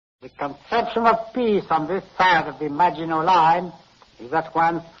The conception of peace on this side of the Maginot Line is at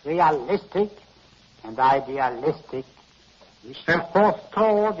once realistic and idealistic. We shall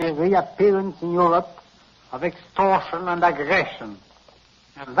forestall the reappearance in Europe of extortion and aggression.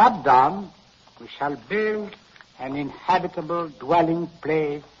 And that done, we shall build an inhabitable dwelling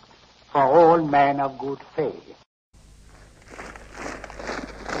place for all men of good faith.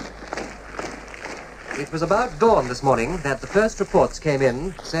 It was about dawn this morning that the first reports came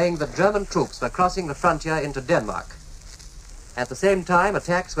in saying that German troops were crossing the frontier into Denmark. At the same time,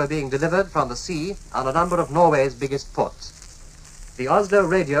 attacks were being delivered from the sea on a number of Norway's biggest ports. The Oslo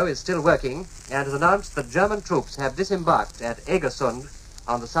radio is still working and has announced that German troops have disembarked at Egersund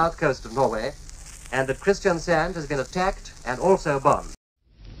on the south coast of Norway and that Kristiansand has been attacked and also bombed.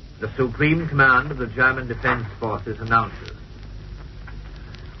 The Supreme Command of the German Defense Forces announces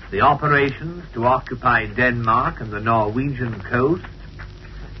the operations to occupy Denmark and the Norwegian coast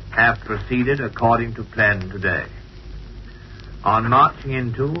have proceeded according to plan today. On marching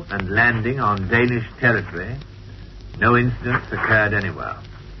into and landing on Danish territory, no incidents occurred anywhere.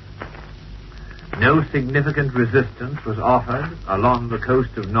 No significant resistance was offered along the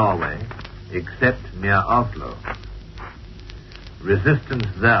coast of Norway except near Oslo. Resistance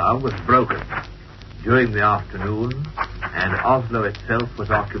there was broken during the afternoon, and Oslo itself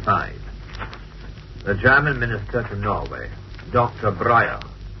was occupied. The German minister to Norway, Dr. Breyer,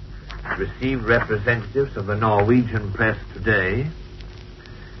 received representatives of the Norwegian press today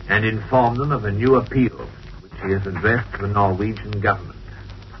and informed them of a new appeal which he has addressed to the Norwegian government.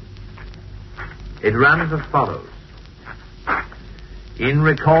 It runs as follows. In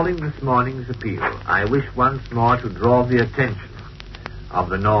recalling this morning's appeal, I wish once more to draw the attention of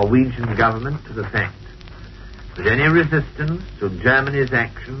the Norwegian government to the fact that any resistance to Germany's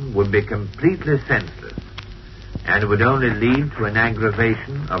action would be completely senseless and would only lead to an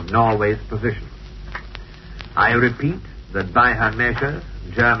aggravation of Norway's position. I repeat that by her measures,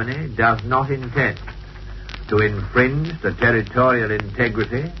 Germany does not intend to infringe the territorial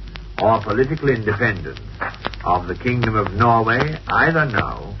integrity or political independence of the Kingdom of Norway either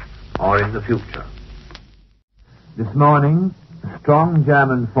now or in the future. This morning, strong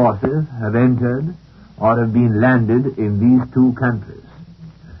German forces have entered or have been landed in these two countries.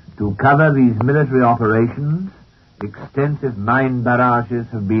 To cover these military operations, extensive mine barrages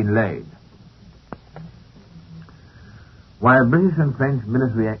have been laid. While British and French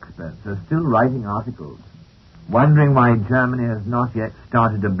military experts are still writing articles, wondering why Germany has not yet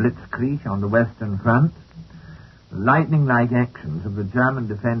started a blitzkrieg on the Western Front, the lightning-like actions of the German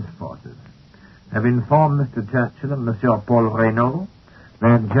defense forces have informed Mr. Churchill and Monsieur Paul Reynaud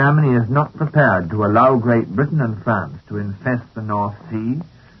that Germany is not prepared to allow Great Britain and France to infest the North Sea,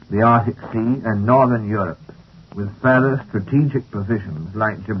 the Arctic Sea, and Northern Europe with further strategic positions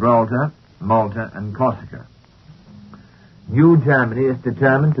like Gibraltar, Malta, and Corsica. New Germany is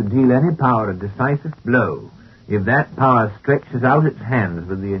determined to deal any power a decisive blow if that power stretches out its hands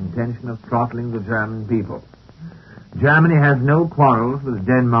with the intention of throttling the German people. Germany has no quarrels with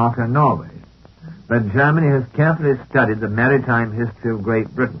Denmark or Norway, but Germany has carefully studied the maritime history of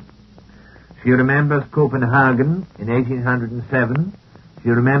Great Britain. She remembers Copenhagen in 1807. She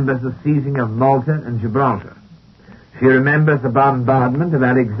remembers the seizing of Malta and Gibraltar. She remembers the bombardment of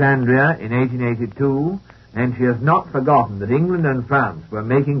Alexandria in 1882, and she has not forgotten that England and France were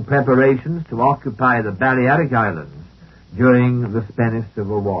making preparations to occupy the Balearic Islands during the Spanish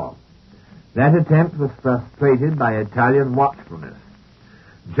Civil War. That attempt was frustrated by Italian watchfulness.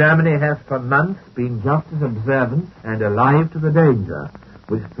 Germany has for months been just as observant and alive to the danger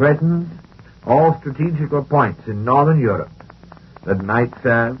which threatens all strategical points in Northern Europe that might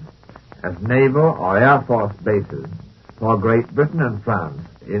serve as naval or air force bases for Great Britain and France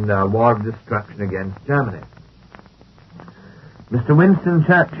in their war of destruction against Germany. Mr. Winston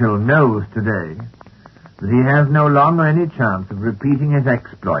Churchill knows today that he has no longer any chance of repeating his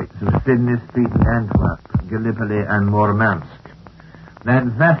exploits of Sydney Street and Antwerp, Gallipoli and Murmansk. That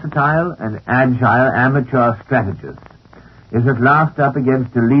versatile and agile amateur strategist is at last up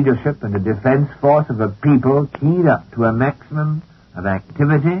against the leadership and the defense force of a people keyed up to a maximum of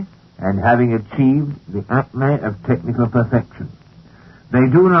activity and having achieved the acme of technical perfection. They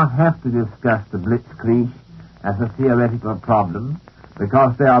do not have to discuss the blitzkrieg as a theoretical problem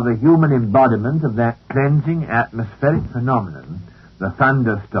because they are the human embodiment of that cleansing atmospheric phenomenon, the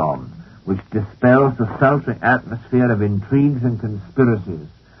thunderstorm, which dispels the sultry atmosphere of intrigues and conspiracies,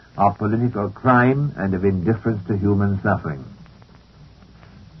 of political crime and of indifference to human suffering.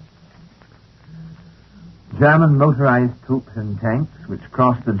 German motorized troops and tanks which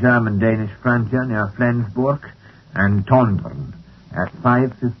crossed the German-Danish frontier near Flensburg and Tondern at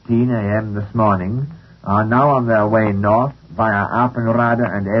 5:15 a.m. this morning are now on their way north via Appenrade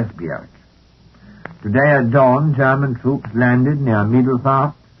and Esbjerg. Today at dawn, German troops landed near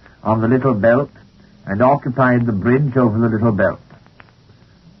Middelfart on the Little Belt and occupied the bridge over the Little Belt.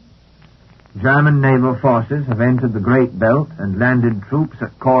 German naval forces have entered the Great Belt and landed troops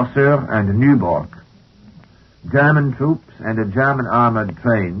at Korsør and Nyborg. German troops and a German armored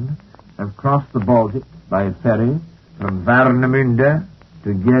train have crossed the Baltic by ferry from Warnemünde to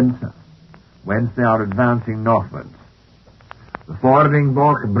Gjedse, whence they are advancing northwards. The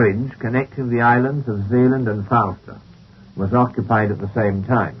Vordingborg Bridge, connecting the islands of Zeeland and Falster, was occupied at the same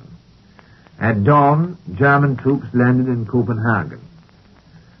time. At dawn, German troops landed in Copenhagen.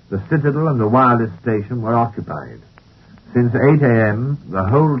 The citadel and the wireless station were occupied. Since 8 a.m., the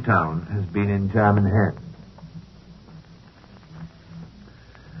whole town has been in German hands.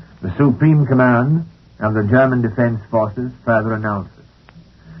 The Supreme Command of the German Defense Forces further announces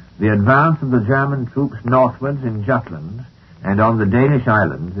the advance of the German troops northwards in Jutland and on the Danish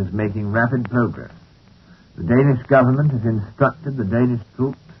islands is making rapid progress. The Danish government has instructed the Danish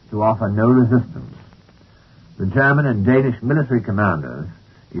troops to offer no resistance. The German and Danish military commanders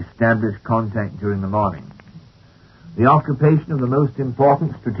established contact during the morning. The occupation of the most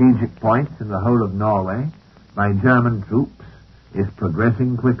important strategic points in the whole of Norway by German troops is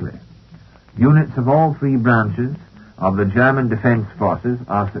progressing quickly. Units of all three branches of the German Defense Forces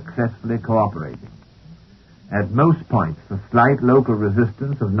are successfully cooperating. At most points, the slight local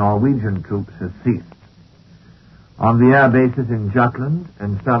resistance of Norwegian troops has ceased. On the air bases in Jutland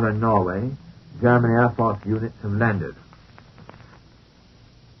and southern Norway, German Air Force units have landed.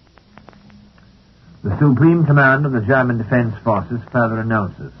 The Supreme Command of the German Defense Forces further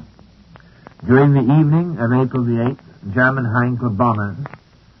announces during the evening of April the 8th, German Heinkel bombers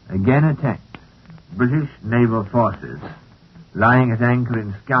again attacked British naval forces lying at anchor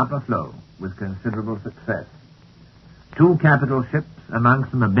in Scapa Flow with considerable success. 2 capital ships, amongst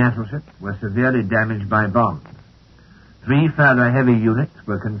them a battleship, were severely damaged by bombs. 3 further heavy units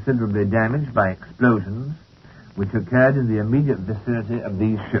were considerably damaged by explosions which occurred in the immediate vicinity of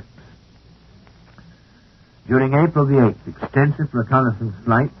these ships. During April the 8th, extensive reconnaissance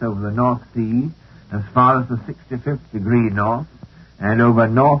flights over the North Sea as far as the 65th degree north and over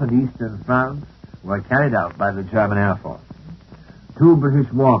north and eastern France were carried out by the German Air Force. 2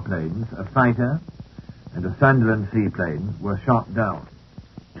 British warplanes, a fighter and a Sunderland seaplane, were shot down.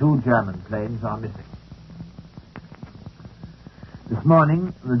 2 German planes are missing. This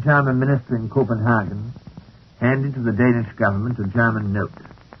morning, the German minister in Copenhagen handed to the Danish government a German note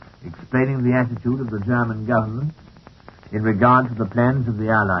explaining the attitude of the German government in regard to the plans of the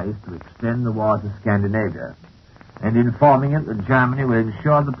Allies to extend the war to Scandinavia, and informing it that Germany will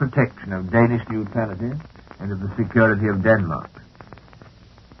ensure the protection of Danish neutrality and of the security of Denmark.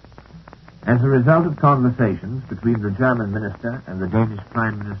 As a result of conversations between the German minister and the Danish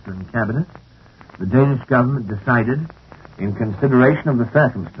Prime Minister and Cabinet, the Danish government decided, in consideration of the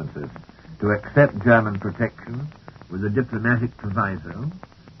circumstances, to accept German protection with a diplomatic proviso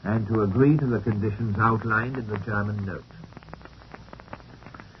and to agree to the conditions outlined in the German note.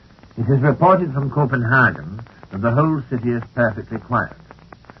 It is reported from Copenhagen that the whole city is perfectly quiet.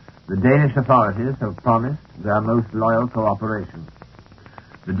 The Danish authorities have promised their most loyal cooperation.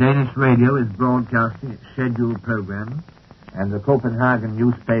 The Danish radio is broadcasting its scheduled program, and the Copenhagen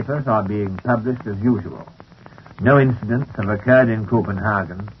newspapers are being published as usual. No incidents have occurred in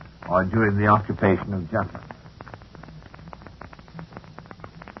Copenhagen or during the occupation of Jutland.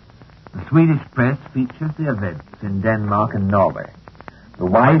 The Swedish press features the events in Denmark and Norway. The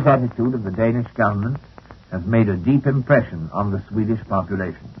wise attitude of the Danish government has made a deep impression on the Swedish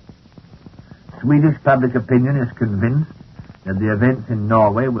population. Swedish public opinion is convinced that the events in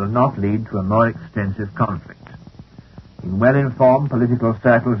Norway will not lead to a more extensive conflict. In well-informed political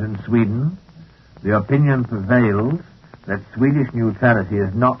circles in Sweden, the opinion prevails that Swedish neutrality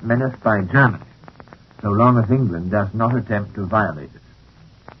is not menaced by Germany, so long as England does not attempt to violate it.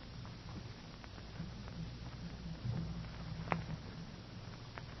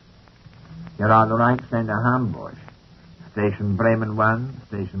 Here are the Reichsender Hamburg, Station Bremen 1,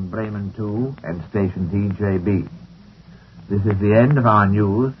 Station Bremen 2, and Station DJB. This is the end of our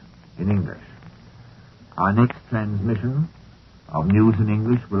news in English. Our next transmission of news in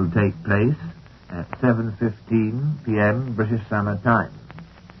English will take place at 7:15 p.m. British Summer Time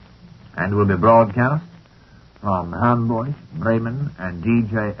and will be broadcast from Hamburg, Bremen, and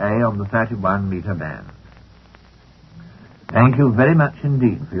DJA on the 31-meter band. Thank you very much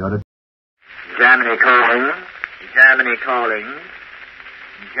indeed for your attention. Germany calling, Germany calling,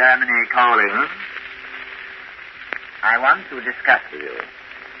 Germany calling. I want to discuss with you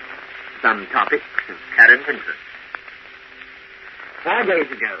some topics of current interest. 4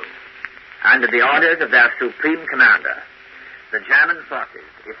 days ago, under the orders of their supreme commander, the German forces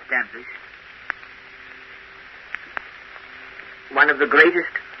established one of the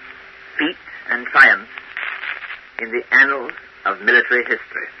greatest feats and triumphs in the annals of military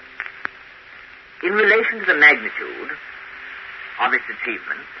history. In relation to the magnitude of its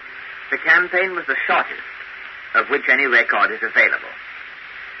achievement, the campaign was the shortest of which any record is available.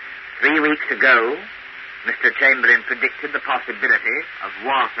 3 weeks ago, Mr. Chamberlain predicted the possibility of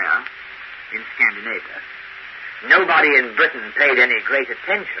warfare in Scandinavia. Nobody in Britain paid any great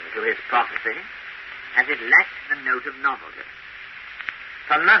attention to his prophecy, as it lacked the note of novelty.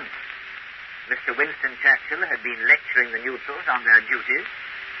 For months, Mr. Winston Churchill had been lecturing the neutrals on their duties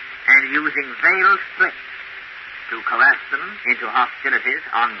and using veiled threats to coerce them into hostilities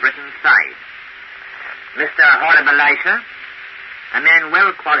on Britain's side. Mr. Horrible Elisha, a man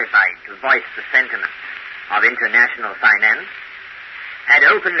well qualified to voice the sentiments of international finance, had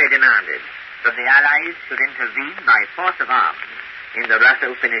openly demanded that the Allies should intervene by force of arms in the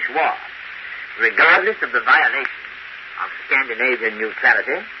Russo-Finnish war, regardless of the violation of Scandinavian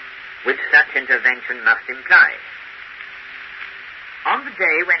neutrality which such intervention must imply. On the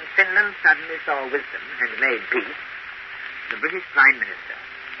day when Finland suddenly saw wisdom and made peace, the British Prime Minister,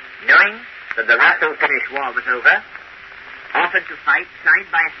 knowing that the Russo-Finnish war was over, offered to fight side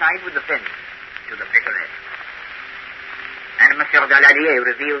by side with the Finns to the bitter end. And Monsieur Daladier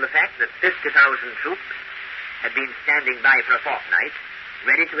revealed the fact that 50,000 troops had been standing by for a fortnight,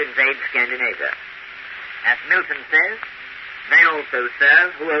 ready to invade Scandinavia. As Milton says, they also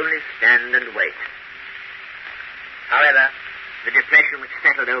serve who only stand and wait. However, the depression which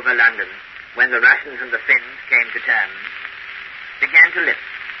settled over London when the Russians and the Finns came to terms began to lift,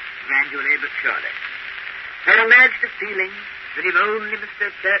 gradually but surely. There emerged a feeling that if only Mr.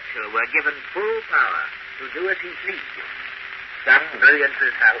 Churchill were given full power to do as he pleased, some brilliant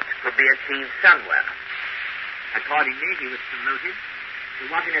result could be achieved somewhere. Accordingly, he was promoted to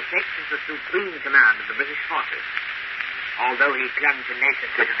what in effect is the supreme command of the British forces, although he clung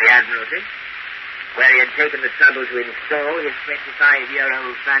tenaciously to the Admiralty, where he had taken the trouble to install his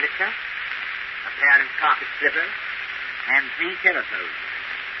 25-year-old furniture, a pair of carpet slippers, and 3 telephones,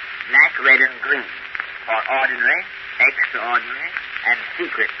 black, red, and green, for ordinary, extraordinary, and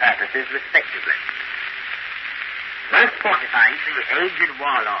secret purposes, respectively. Thus fortified, the aged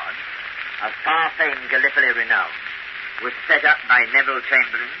warlord of far-famed Gallipoli renown was set up by Neville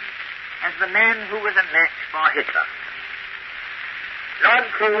Chamberlain as the man who was a match for Hitler. Lord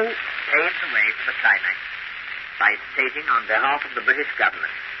Crewe paved the way for the climax by stating on behalf of the British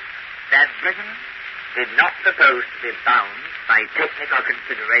government that Britain did not propose to be bound by technical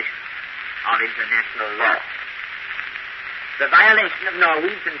considerations of international law. The violation of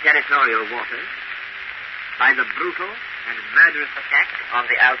Norwegian territorial waters by the brutal and murderous attack on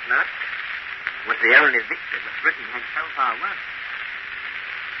the Alvar was the only victory that Britain had so far won.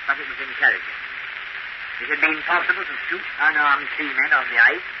 But it was encouraging. It had been possible to shoot unarmed seamen on the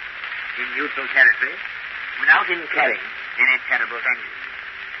ice in neutral territory without incurring any terrible vengeance.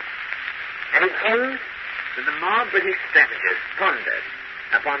 And it seems that the more British strategists pondered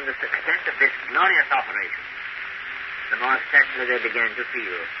upon the success of this glorious operation, the more certainly they began to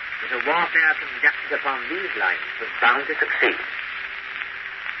feel that a warfare conducted upon these lines was bound to succeed.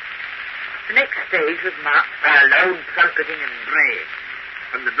 The next stage was marked by a loud trumpeting and braying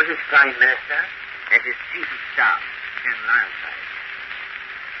from the British Prime Minister as his Chief of Staff, General Alvar.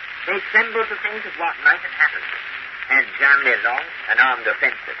 They trembled to think of what might have happened had Germany launched an armed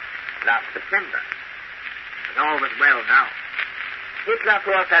offensive last September. But all was well now. Hitler,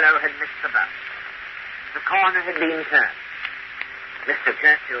 poor fellow, had missed the bus. The corner had been turned. Mr.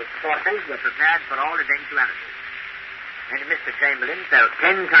 Churchill's forces were prepared for all eventualities. And Mr. Chamberlain felt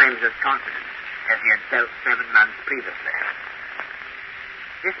 10 times as confident as he had felt 7 months previously.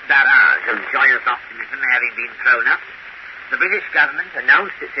 This barrage of joyous optimism having been thrown up, the British government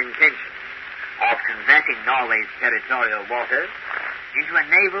announced its intention of converting Norway's territorial waters into a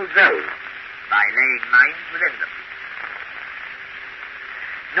naval zone by laying mines within them.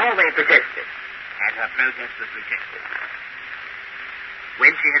 Norway protested, and her protest was rejected.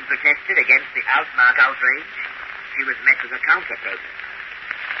 When she had protested against the Altmark outrage, she was met with a counter-protest.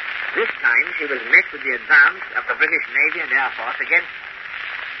 This time she was met with the advance of the British Navy and Air Force against her.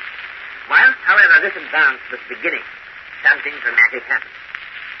 Whilst, however, this advance was beginning, something dramatic happened.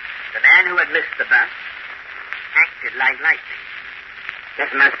 The man who had missed the bus acted like lightning.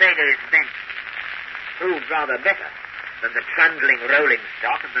 This Mercedes-Benz proved rather better than the trundling rolling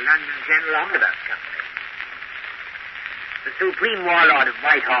stock of the London General Omnibus Company. the supreme warlord of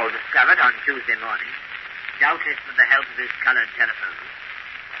Whitehall discovered on Tuesday morning, doubtless with the help of his colored telephone,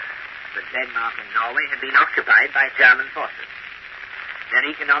 that Denmark and Norway had been occupied by German forces. Their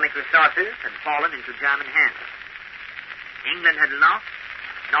economic resources had fallen into German hands. England had lost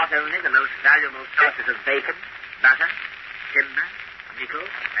not only the most valuable sources of bacon, butter, timber, nickel,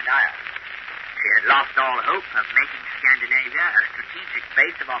 and iron. She had lost all hope of making Scandinavia a strategic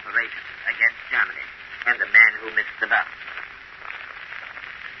base of operations against Germany and the man who missed the bus.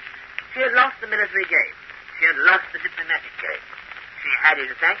 She had lost the military game. She had lost the diplomatic game. She had,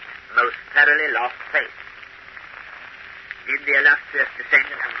 in fact, most thoroughly lost faith. Did the illustrious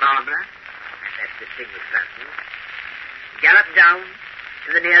descendant of Marlborough, and less distinguished Russians, gallop down to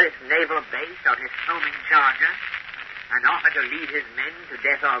the nearest naval base on his foaming charger and offer to lead his men to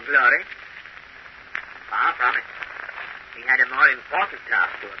death or glory? Far from it. He had a more important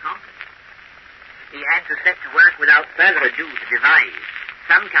task to accomplish. He had to set to work without further ado to devise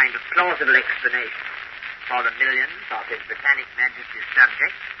some kind of plausible explanation for the millions of His Britannic Majesty's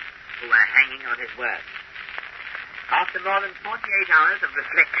subjects who were hanging on his word. After more than 48 hours of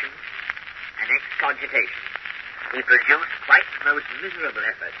reflection and excogitation, he produced quite the most miserable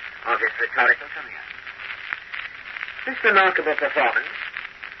effort of his rhetorical career. This remarkable performance,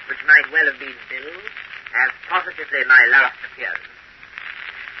 which might well have been billed as positively my last appearance,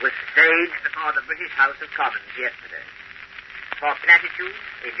 was staged before the British House of Commons yesterday. For platitudes,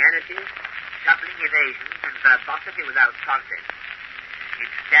 inanities, shuffling evasions, and verbosity without content,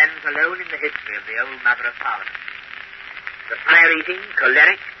 it stands alone in the history of the old Mother of Parliament. The fire-eating,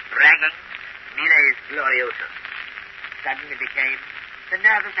 choleric, bragging Miles Gloriosus suddenly became the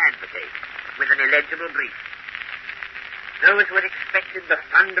nervous advocate with an illegible brief. Those who had expected the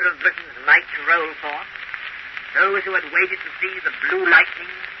thunder of Britain's might to roll forth, those who had waited to see the blue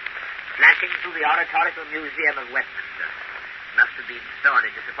lightning flashing through the Oratorical Museum of Westminster, must have been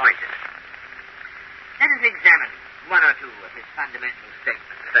sorely disappointed. Let us examine one or two of his fundamental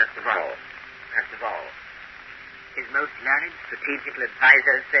statements, first of all. His most learned strategical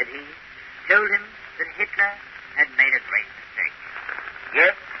advisor, said he, told him that Hitler had made a great mistake.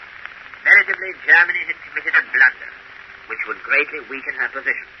 Yes, veritably, Germany had committed a blunder which would greatly weaken her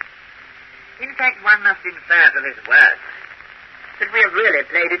position. In fact, one must infer from his words that we have really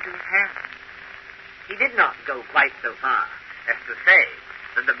played into his hands. He did not go quite so far as to say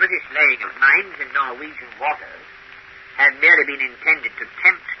that the British laying of mines in Norwegian waters had merely been intended to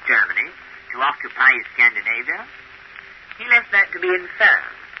tempt Germany to occupy Scandinavia. He left that to be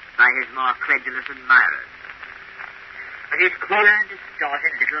inferred by his more credulous admirers. But his queer,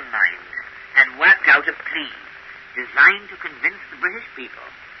 distorted little mind had worked out a plea designed to convince the British people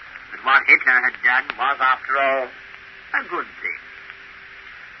that what Hitler had done was, after all, a good thing.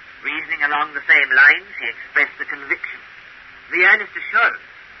 Reasoning along the same lines, he expressed the conviction, the earnest assurance,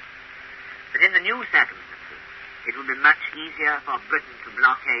 that in the new circumstances it would be much easier for Britain to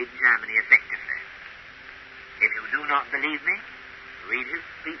blockade Germany effectively. If you do not believe me, read his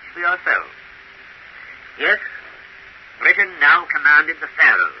speech for yourselves. Yes, Britain now commanded the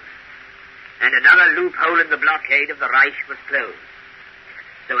Faroes, and another loophole in the blockade of the Reich was closed.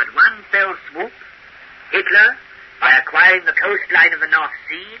 So at one fell swoop, Hitler, by acquiring the coastline of the North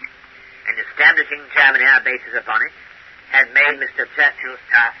Sea and establishing German air bases upon it, had made Mr. Churchill's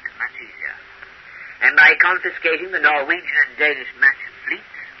task much easier. And by confiscating the Norwegian and Danish merchant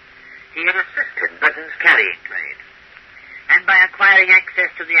fleets, he had assisted Britain's carrying trade. And by acquiring access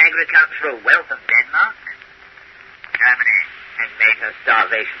to the agricultural wealth of Denmark, Germany had made her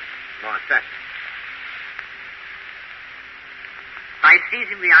starvation more certain. By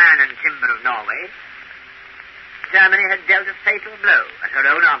seizing the iron and timber of Norway, Germany had dealt a fatal blow at her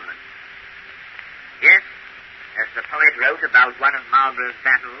own armament. Yes, as the poet wrote about one of Marlborough's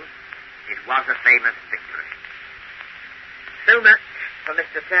battles, it was a famous victory. So much for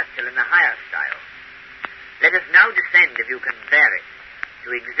Mr. Churchill in the higher style. Let us now descend, if you can bear it, to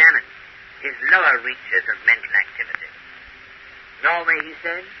examine his lower reaches of mental activity. Norway, he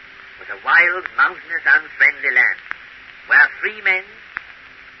said, was a wild, mountainous, unfriendly land, where free men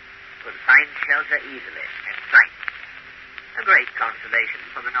could find shelter easily and fight. A great consolation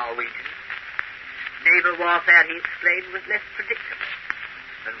for the Norwegians. Naval warfare, he explained, was less predictable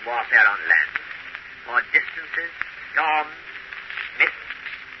than warfare on land, for distances, storms, mists,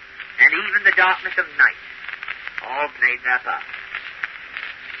 and even the darkness of night all played their part.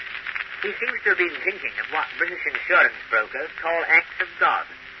 He seems to have been thinking of what British insurance brokers call acts of God.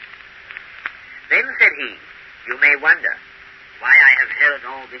 Then, said he, you may wonder why I have held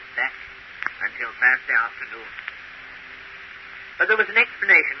all this back until Thursday afternoon. But there was an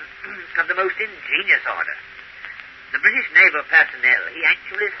explanation of the most ingenious order. The British naval personnel, he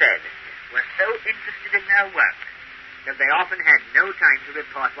actually said, were so interested in their work that they often had no time to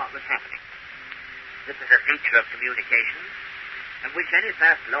report what was happening. This is a feature of communication of which any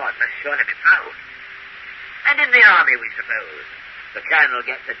First Lord must surely be proud. And in the army, we suppose, the colonel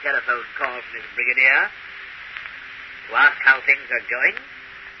gets a telephone call from his brigadier to ask how things are going,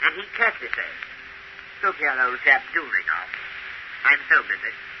 and he curtly says, "Look here, old chap, do ring off. I'm so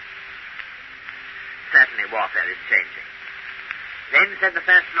busy." Certainly warfare is changing. Then, said the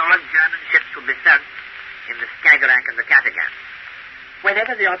First Lord, German ships will be sunk in the Skagerrak and the Kattegat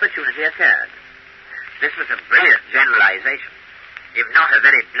whenever the opportunity occurred. This was a brilliant generalization, if not a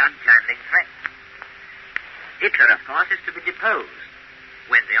very blood-curdling threat. Hitler, of course, is to be deposed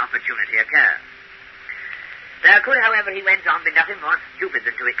when the opportunity occurs. There could, however, he went on, be nothing more stupid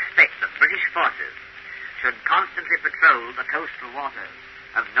than to expect that British forces should constantly patrol the coastal waters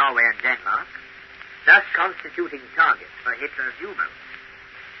of Norway and Denmark, thus constituting targets for Hitler's U-boats.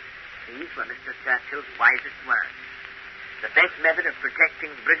 These were Mr. Churchill's wisest words. The best method of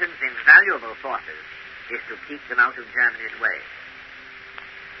protecting Britain's invaluable forces is to keep them out of Germany's way.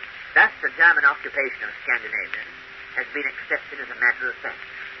 Thus, the German occupation of Scandinavia has been accepted as a matter of fact.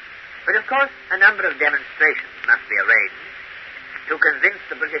 But, of course, a number of demonstrations must be arranged to convince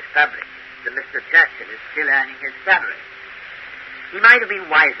the British public that Mr. Churchill is still earning his salary. He might have been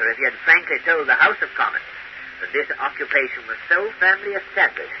wiser if he had frankly told the House of Commons that this occupation was so firmly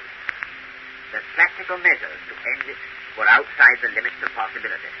established that practical measures to end it were outside the limits of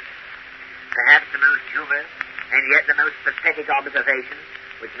possibility. Perhaps the most humorous and yet the most pathetic observation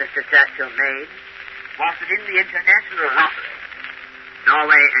which Mr. Churchill made was that in the international lottery,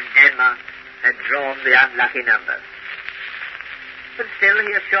 Norway and Denmark had drawn the unlucky numbers. But still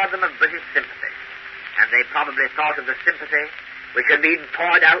he assured them of British sympathy, and they probably thought of the sympathy which had been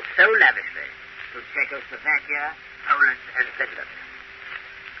poured out so lavishly to Czechoslovakia, Poland, and Finland.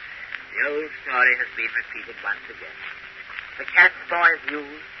 The old story has been repeated once again. The cat's paw is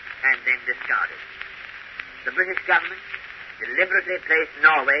used and then discarded. The British government deliberately placed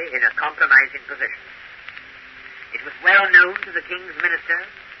Norway in a compromising position. It was well known to the King's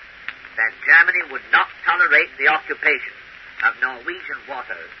ministers that Germany would not tolerate the occupation of Norwegian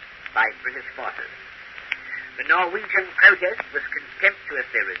waters by British forces. The Norwegian protest was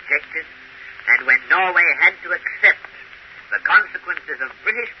contemptuously rejected, and when Norway had to accept the consequences of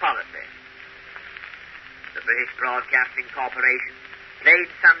British policy, the British Broadcasting Corporation played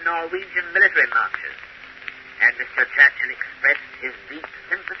some Norwegian military marches, and Mr. Churchill expressed his deep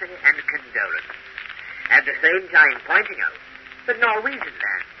sympathy and condolence, at the same time pointing out that Norwegian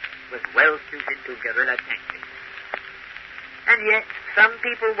land was well suited to guerrilla tactics. And yet, some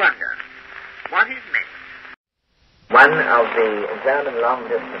people wonder what is meant. One of the German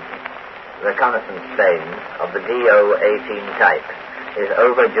long-distance reconnaissance planes of the Do-18 type is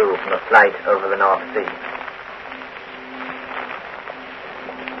overdue from a flight over the North Sea.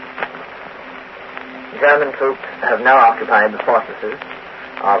 German troops have now occupied the fortresses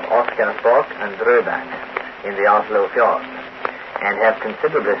of Oscarsborg and Drøbak in the Oslo fjord, and have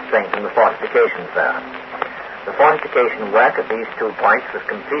considerably strengthened the fortifications there. The fortification work at these 2 points was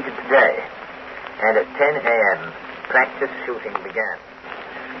completed today, and at 10 a.m. practice shooting began,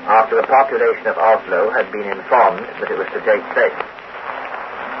 after the population of Oslo had been informed that it was to take place.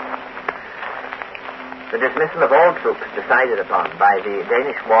 The dismissal of all troops decided upon by the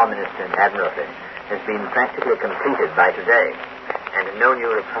Danish War Minister and Admiralty has been practically completed by today, and no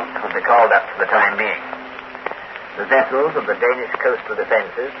new recruits will be called up for the time being. The vessels of the Danish coastal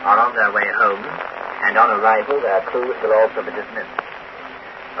defences are on their way home, and on arrival their crews will also be dismissed.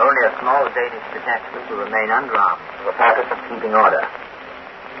 Only a small Danish detachment will remain underarmed for the purpose of keeping order.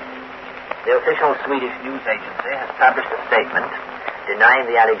 The official Swedish news agency has published a statement denying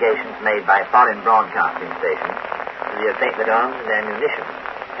the allegations made by foreign broadcasting stations to the effect that arms and ammunition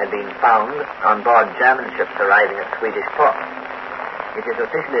had been found on board German ships arriving at Swedish ports. It is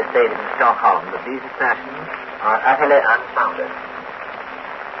officially stated in Stockholm that these assertions are utterly unfounded.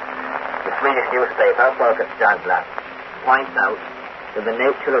 The Swedish newspaper, Folkets Dagblad, points out that the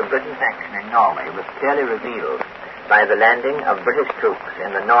nature of Britain's action in Norway was clearly revealed by the landing of British troops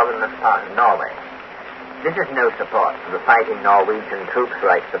in the northernmost part of Norway. This is no support for the fighting Norwegian troops,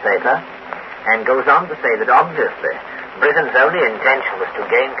 writes the paper, and goes on to say that obviously Britain's only intention was to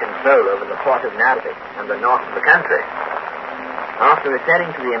gain control over the port of Narvik and the north of the country. After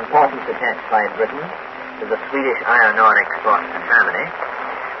referring to the importance attached by Britain to the Swedish iron ore exports to Germany,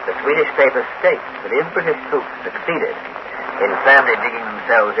 the Swedish paper states that if British troops succeeded in firmly digging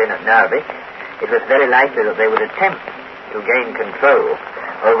themselves in at Narvik, it was very likely that they would attempt to gain control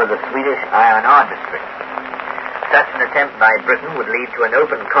over the Swedish iron ore district. such an attempt by Britain would lead to an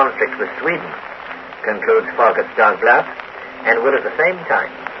open conflict with Sweden, concludes Folkets Dagblad, and would at the same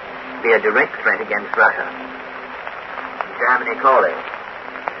time be a direct threat against Russia. Germany calling.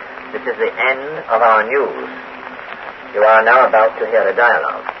 This is the end of our news. You are now about to hear a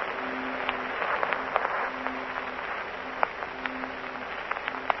dialogue.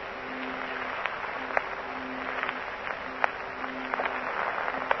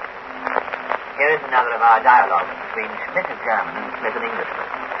 Here is another of our dialogues between Schmidt of German and Smith of Englishman,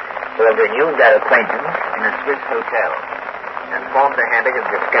 who have renewed their acquaintance in a Swiss hotel and formed the habit of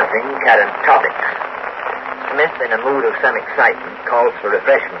discussing current topics. Smith, in a mood of some excitement, calls for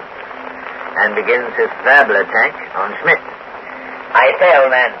refreshment and begins his verbal attack on Schmidt. I say, old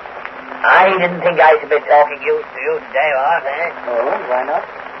man, I didn't think I should be talking to you today, Art, eh? Oh, why not?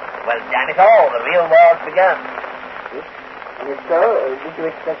 Well, damn it all, the real war's begun. And if so, did you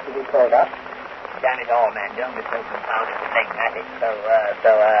expect to be called up? Damn it all, man, don't be so confounded phlegmatic, so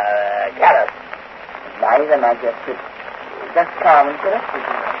callous. Neither, my dear Fritz. Just calm and collected.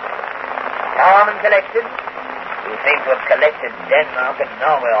 Calm and collected? You seem to have collected Denmark and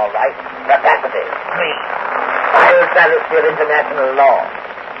Norway all right. Capacity, free. Neutrality of international law.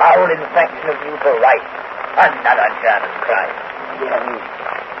 Foul infraction of neutral rights. Another German crime. Dear me,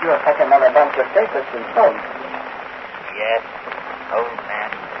 you have such another bunch of papers in home. Yes, old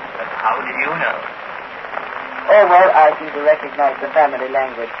man. But how did you know? Oh, well, I seem to recognize the family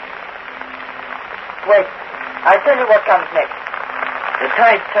language. Wait, I'll tell you what comes next. The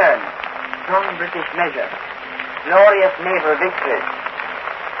tide turns. Strong British measure. Glorious naval victories.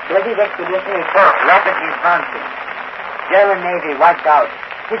 British expeditionary force rapidly advancing. German navy wiped out.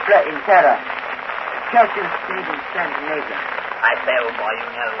 Hitler in terror. Churchill's speed in Scandinavia. I say, old boy, you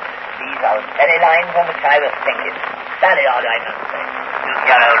know, these are the very lines on which I was thinking. Very odd, I must say. You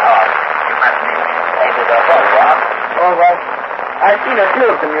your old horse. You must be able to afford what? Oh, well, I've seen a few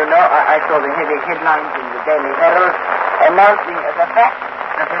of them, you know. I saw the heavy headlines in the Daily Herald announcing as a fact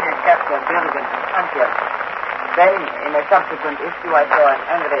the British capture of Bergen and Antwerp. Then, in a subsequent issue, I saw an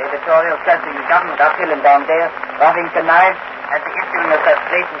angry editorial cursing the government up hill and down there, rubbing to knives at the issuing of such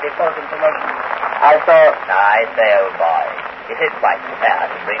blatantly false information. I say, old boy, it is quite fair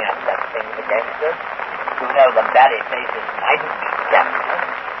to bring up such things against us. You know, the very places mightn't be captured,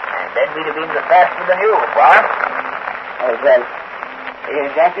 and then we'd have been the first with the news, what? Oh, well,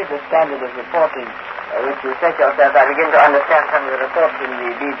 if that is the standard of reporting which you set yourself, I begin to understand some of the reports in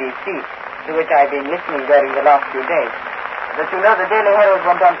the BBC, to which I've been listening during the last few days. But you know, the Daily Herald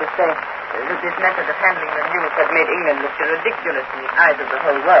went on to say that this method of handling the news had made England look ridiculous in the eyes of the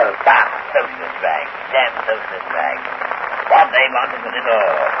whole world. Bah, socialist rag. Damn socialist rag. What they want is a little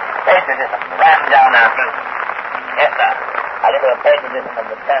patriotism rammed down our throats. Yes, sir. A little patriotism of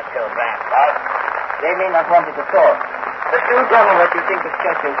the Churchill brand, right? They may not want it at all. But you tell me what you think of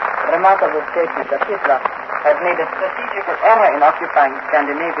Churchill's remarkable statement that Hitler had made a strategical error in occupying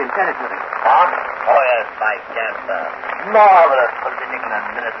Scandinavian territory. What? Oh, yes, by chance, sir. Marvelous political and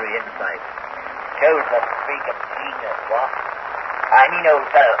military insight. Shows a streak of genius, what? I mean, old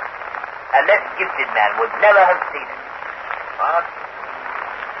fellow, a less gifted man would never have seen it. What?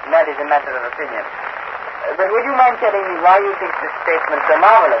 That is a matter of opinion. But would you mind telling me why you think this statement so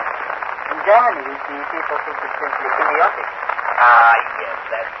marvelous? In Germany, you see, people think it simply idiotic. Ah, yes,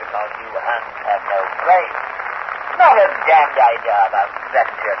 that's because you Huns have no brain. Not a damned idea about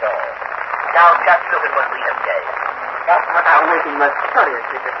strategy at all. Now, just look at what we have gained. That's what I'm waiting most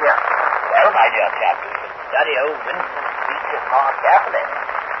curiously to hear. Well, my dear chap, you should study old Winston's speeches more carefully.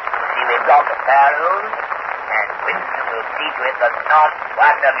 You see, we've got the Pharaohs, and Winston will see to it that not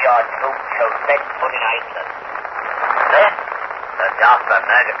one of your troops shall set foot in Iceland. Then, Sir Jasper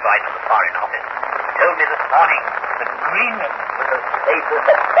Murgatroyd from the Foreign Office told me this morning that Greenland was the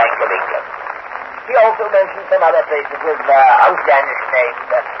safest Bank of England. He also mentioned some other places with outlandish names,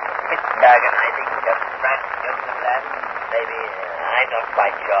 Spitsbergen, I think, Franz Joseph Land, maybe, I'm not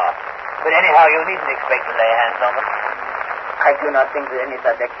quite sure. But anyhow, you needn't expect to lay hands on them. I do not think that any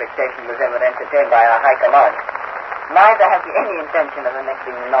such expectation was ever entertained by our High Command. Neither has he any intention of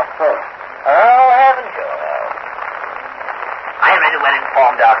annexing the North Pole. Oh, haven't you? I read a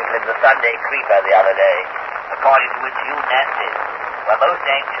well-informed article in the Sunday Creeper the other day, according to which you Nazis were most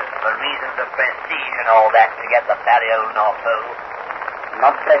anxious for reasons of prestige and all that to get the merry old North Pole.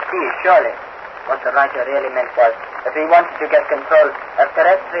 Not prestige, surely. What the writer really meant was that we wanted to get control of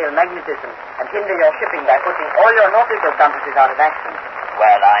terrestrial magnetism and hinder your shipping by putting all your nautical compasses out of action.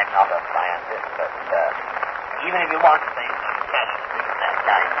 Well, I'm not a scientist, but even if you want to say some cash in that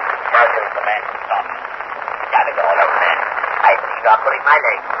time, Churchill's the man to stop. Gotta go, old man. I think I'm pulling my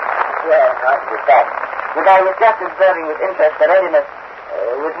leg. Yes, right, with that. But I was just observing with interest the readiness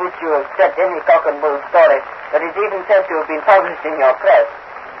with which you accept any cock and bull story that is even said to have been published in your press.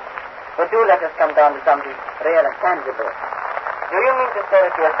 But do let us come down to something real and tangible. Do you mean to say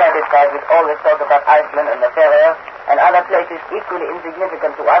that you are satisfied with all this talk about Iceland and the Faroe and other places equally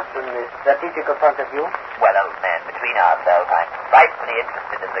insignificant to us from the strategical point of view? Well, old man, between ourselves, I'm frightfully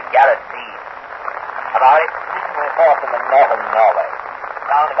interested in the Gallant Seas. Of our expedition we fought in the northern Norway.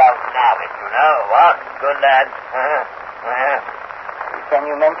 Round about Narvik, you know. What? Good lad. Can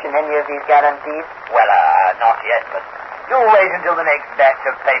you mention any of these guarantees? Well, not yet, but you wait until the next batch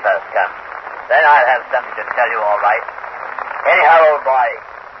of papers comes. Then I'll have something to tell you, all right. Anyhow, old boy,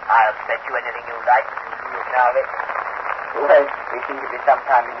 I'll bet you anything you like to do Narvik. Well, we seem to be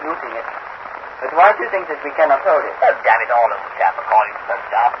sometime using it. But why do you think that we cannot hold it? Oh, damn it all, old chap, according to the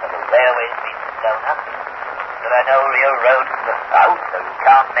draft of the railway's been blown up. There are no real roads to the south, so you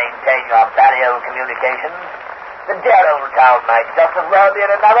can't maintain your barrier communications. The dear old town might just as well be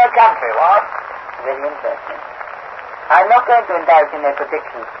in another country, what? Very interesting. I'm not going to indulge in their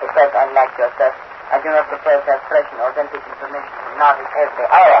predictions, because unlike yourself, I do not propose to have fresh and authentic information from Narvik every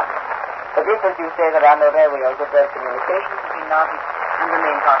hour. But if, as you say, there are no railway or good road communications between Narvik and the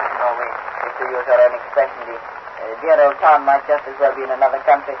main part of Norway, if to use your own expression, the dear old town might just as well be in another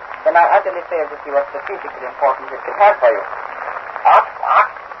country, then I utterly fail to see what strategically importance it could have for you. What?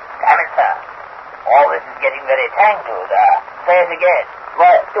 Damn it, sir. All this is getting very tangled. Say it again.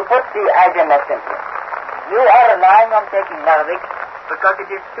 Well, to put the idea more simply, you are relying on taking Narvik because it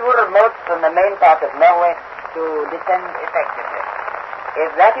is too remote from the main part of Norway to defend effectively. If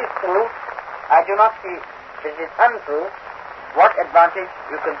that is true, I do not see, if it is untrue, what advantage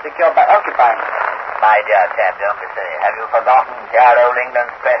you can secure by occupying it. My dear chap, don't be silly. Have you forgotten dear old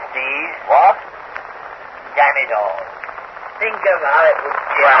England's prestige? What? Damn it all. Think of how it would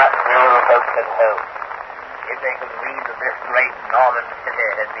cheer up the old folks at home if they could read that this great northern city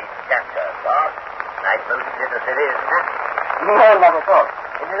had been captured, what? I suppose it is a city, isn't it? No, not at all.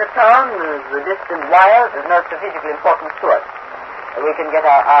 It is a town with the distant wires of no strategical importance to us. We can get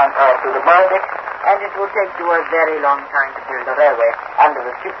our arms out to the Baltic, and it will take you a very long time to build a railway under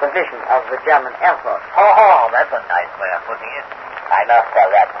the supervision of the German Air Force. Oh, that's a nice way of putting it. I must tell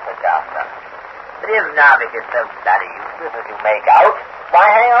that to the Joachim. But if Narvik is so bloody useless as you make out, why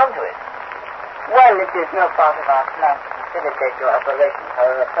hang on to it? Well, it is no part of our plan to facilitate your operations,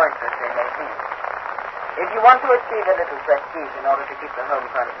 however pointless they may be. If you want to achieve a little prestige in order to keep the home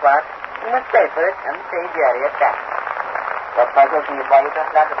front quiet, you must pay for it and pay the area tax. That's my question is why you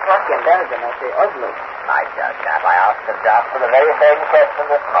don't land at Prague and Bergen or say Oslo. My dear chap, I asked the Joachim for the very same question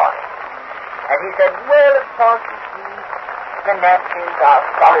this morning. And he said, well, of course, you see, the Nazis are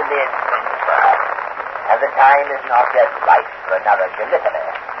solidly entrenched for us, and the time is not yet right for another Gallipoli.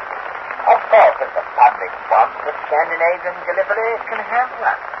 Of course, if the public wants the Scandinavian Gallipoli, it can have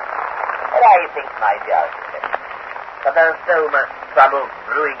one. But I think, my dear Schmidt, that there's so much trouble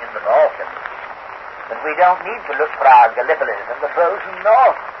brewing in the Balkans that we don't need to look for our Gallipolis in the frozen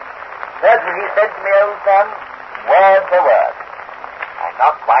north. That's what he said to me, old son, word for word. I'm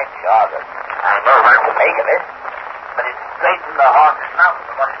not quite sure that I know what to make of it, but it's straight in the horse's mouth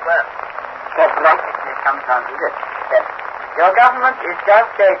for what it's worth. That's right, it comes down to this. That your government is just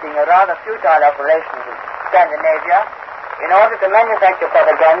staging a rather futile operation in Scandinavia in order to manufacture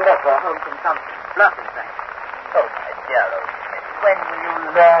propaganda for home consumption. Bluff, in fact. Oh, my dear old Schmidt, when will you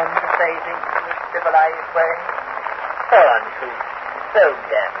learn to say things in a civilized way? So untrue. So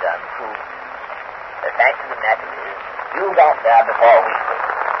damned untrue. The fact of the matter is, you got there before we did.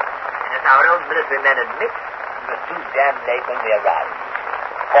 And as our own military men admit, it was too damn late when we arrived.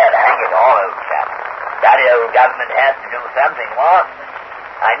 Well, hang it all, old chap. That old government has to do something, what?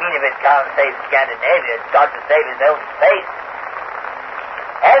 I mean, if it can't save Scandinavia, it's got to save its own face.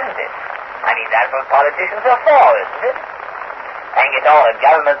 Hasn't it? I mean, that's what politicians are for, isn't it? Hang it all, a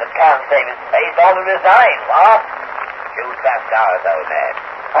government that can't save its face ought to resign, what? You trust ours, old man.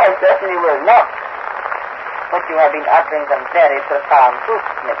 I certainly will not. But you have been uttering some very profound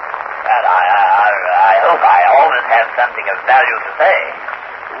truths, Schmidt. Well, I hope I always have something of value to say.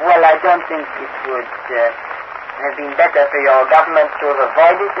 Well, I don't think it would have been better for your government to have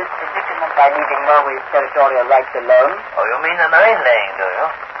avoided this predicament by leaving Norway's territorial rights alone. Oh, you mean the marine laying, do you?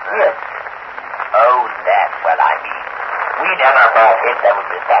 Yes. Oh, that. Well, I mean, we never thought Hitler would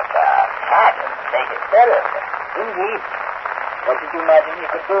be such a cad and take it seriously. Indeed. What did you imagine he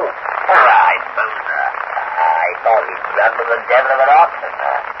could do? Well, I suppose, I thought he'd run with the devil of an ox and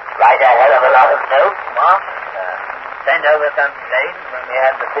write a hell of a lot of notes, Mark, and send over some planes when we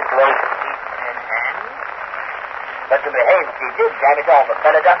had the situation decently in hand. But to behave as he did, damn it all, the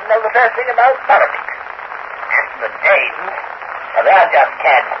fellow doesn't know the first thing about politics. the Danes, they're just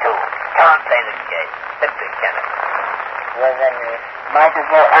cads too. Can't play this game. Simply cannot. Well, then we might as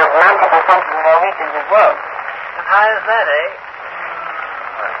well outrank the forces of Norwegians as well. And how is that, eh?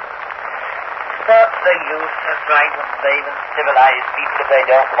 What's the use of trying to save and civilize people if they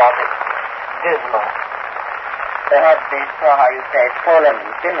don't want it? Dismal. Perhaps they saw how you saved Poland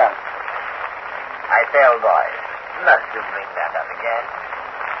and Finland. I say, old boy, must you bring that up again?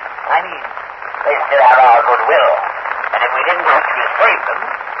 I mean, they still have our goodwill. And if we didn't want to save them,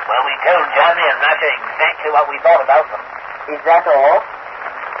 well, we told Germany and Russia exactly what we thought about them. Is that all?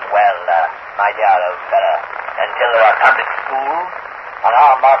 Well, my dear old fellow, until there are public schools on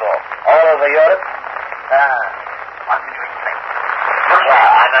our model all over Europe, what did you expect?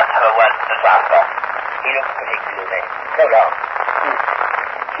 I must have a word with the Chancellor. He looks pretty gloomy. So long.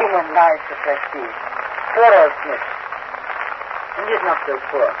 Human lives are prestige. Poor old Schmidt. And he's not so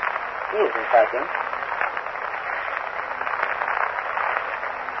poor. He isn't fighting.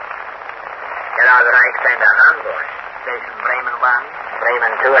 Here are the Reichsländer envoys. Station Bremen 1,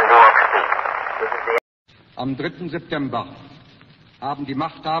 Bremen 2 and New York Street. This is the... Am 3. September haben die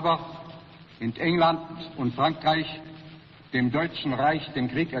Machthaber in England und Frankreich dem Deutschen Reich den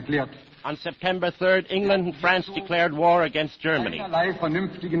Krieg erklärt. On September 3rd, England and France declared war against Germany. Keinerlei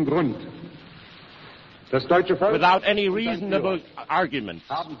vernünftigen Grund. Das deutsche Volk without any reasonable arguments.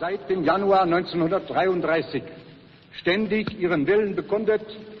 Haben seit dem Januar 1933 ständig ihren Willen bekundet,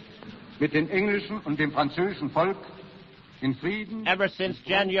 mit dem englischen und dem französischen Volk in Frieden. Ever since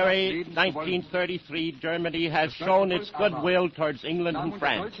January 1933, Germany has shown its goodwill towards England and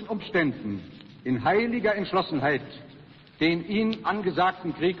France. Unter solchen Umständen in heiliger Entschlossenheit den ihnen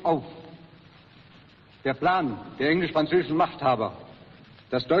angesagten Krieg auf. Der Plan der englisch-französischen Machthaber,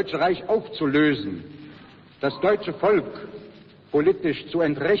 das Deutsche Reich aufzulösen, das deutsche Volk politisch zu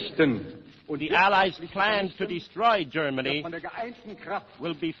entrechten. The Allies' plan to destroy Germany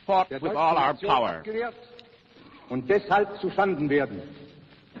will be fought with all our power. Und deshalb zuschanden werden.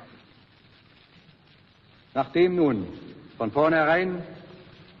 Nachdem nun von vornherein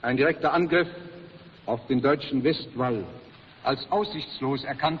ein direkter Angriff auf den deutschen Westwall als aussichtslos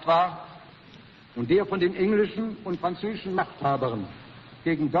erkannt war und der von den englischen und französischen Machthabern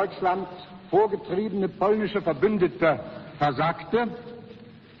gegen Deutschland vorgetriebene polnische Verbündete versagte,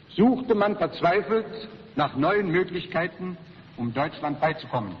 suchte man verzweifelt nach neuen Möglichkeiten, um Deutschland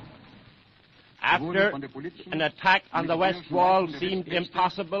beizukommen. After an attack on the West Wall seemed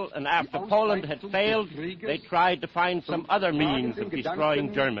impossible, and after Poland had failed, they tried to find some other means of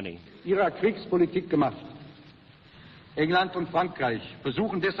destroying Germany. Ihrer Kriegspolitik gemacht. England und Frankreich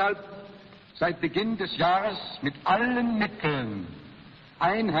versuchen deshalb seit Beginn des Jahres mit allen Mitteln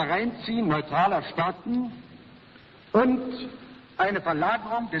ein Hereinziehen neutraler Staaten und eine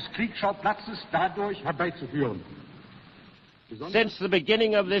Verlagerung des Kriegsschauplatzes dadurch herbeizuführen. Since the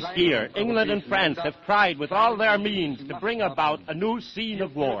beginning of this year, England and France have tried with all their means to bring about a new scene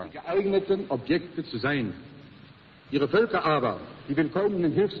of war. Geeigneten Objekte zu sein. Ihre Völker aber, die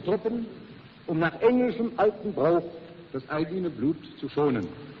willkommenen Hilfstruppen, um nach englischem alten Brauch das eigene Blut zu schonen.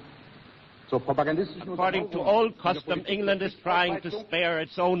 According to old custom, England is trying to spare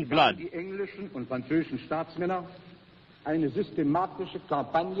its own blood. Die englischen und französischen Staatsmänner eine systematische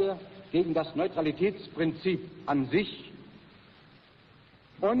Kampagne gegen das Neutralitätsprinzip an sich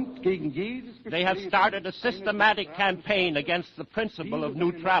und gegen jedes They have started a systematic campaign against the principle of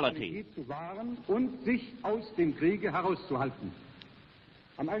neutrality. zu wahren und sich aus dem Kriege herauszuhalten.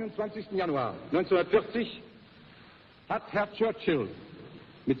 Am 21. Januar 1940 hat Herr Churchill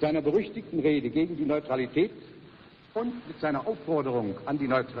mit seiner berüchtigten Rede gegen die Neutralität und mit seiner Aufforderung an die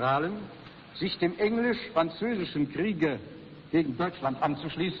Neutralen, sich dem englisch-französischen Kriege gegen Deutschland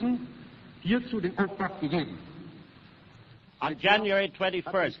anzuschließen, hierzu den Auftrag gegeben. On January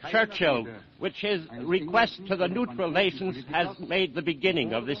 21st, Churchill, with his request to the neutral nations, has made the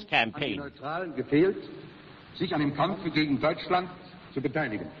beginning of this campaign. An die Neutralen gefehlt, sich an dem Kampf gegen Deutschland zu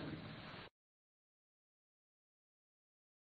beteiligen.